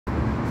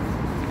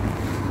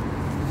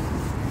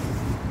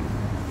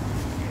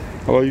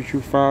Hello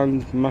YouTube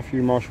fans,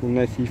 Matthew Marshall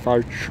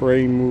 95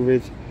 train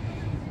movies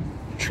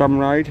tram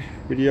ride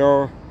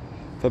video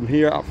from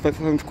here at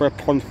Fitzalan Square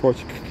Ponsford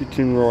to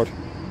Kitchen Road.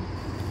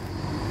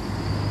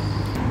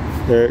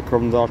 Here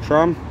comes our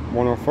tram,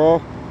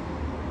 104.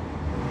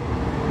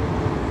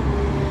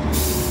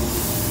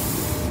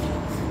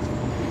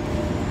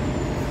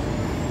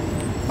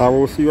 I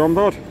will see you on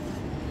board.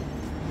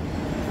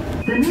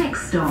 The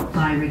next stop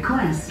by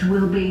request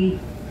will be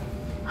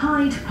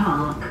Hyde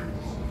Park.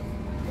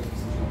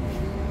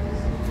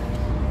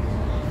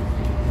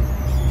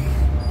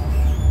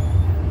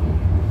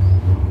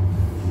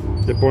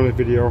 The bonus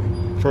video,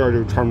 sorry I'll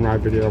do a tram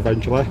ride video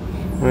eventually,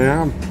 I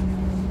am.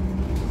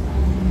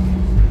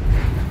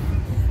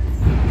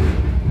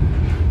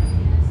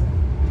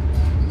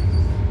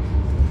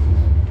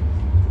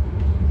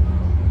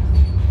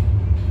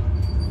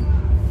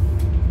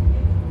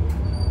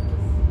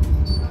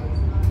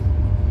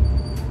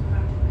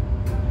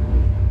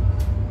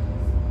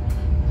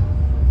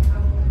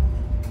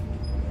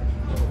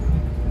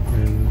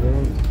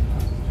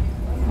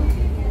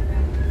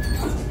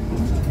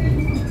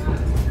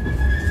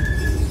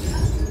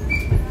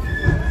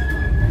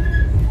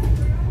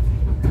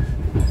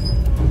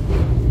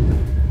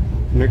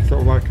 Next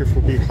stop like this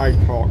will be Hyde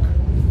Park.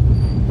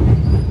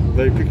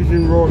 The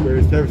Pickering Road there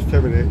is there for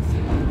 10 minutes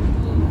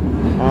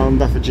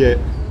and that's legit.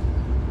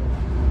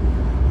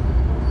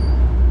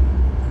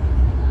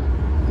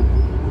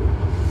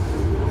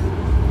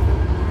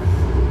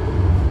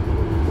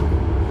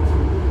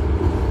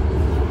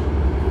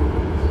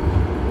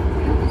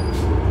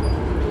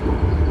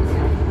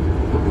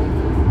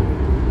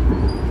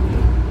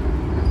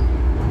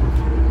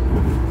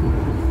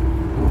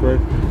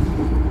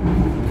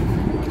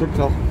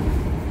 Conductor.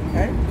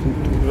 Okay.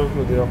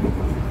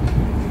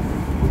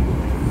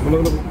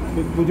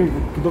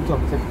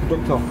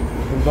 Conductor.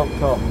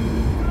 Conductor.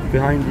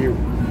 Behind you.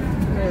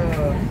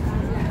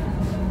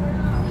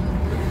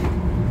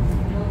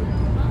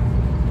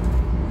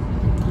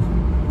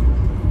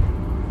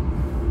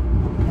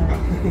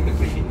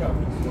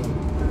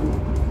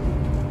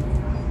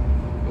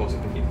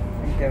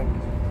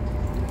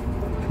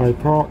 Hyde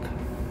Park.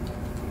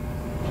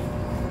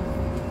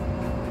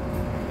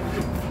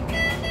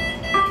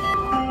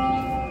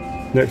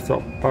 Next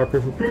stop, by The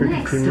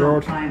next stop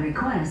Road. by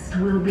request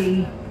will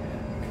be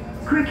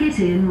Cricket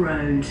Inn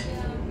Road.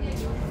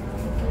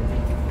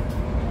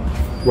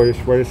 Wait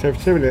a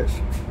second, 2 minutes.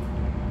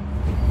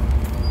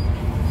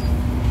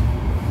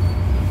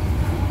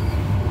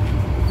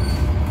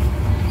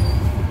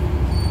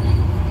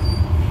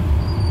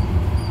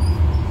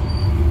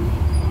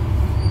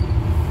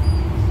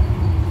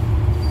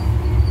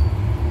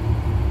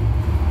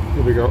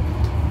 Here we go.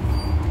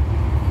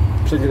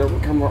 Check it out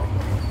with the camera.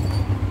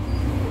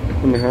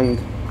 In my hand.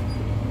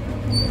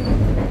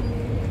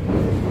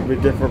 It'll be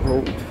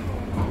difficult.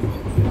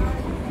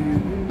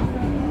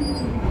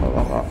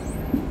 Like that.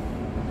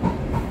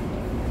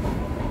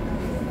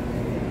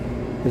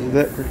 This is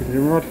it, Cricket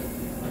Inn Road.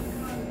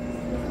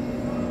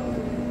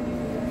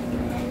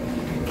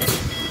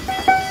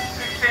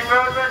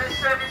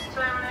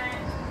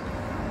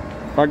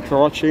 Thanks for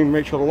watching,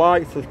 make sure to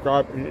like,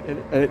 subscribe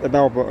and hit the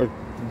bell button.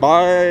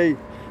 Bye!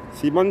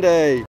 See you Monday!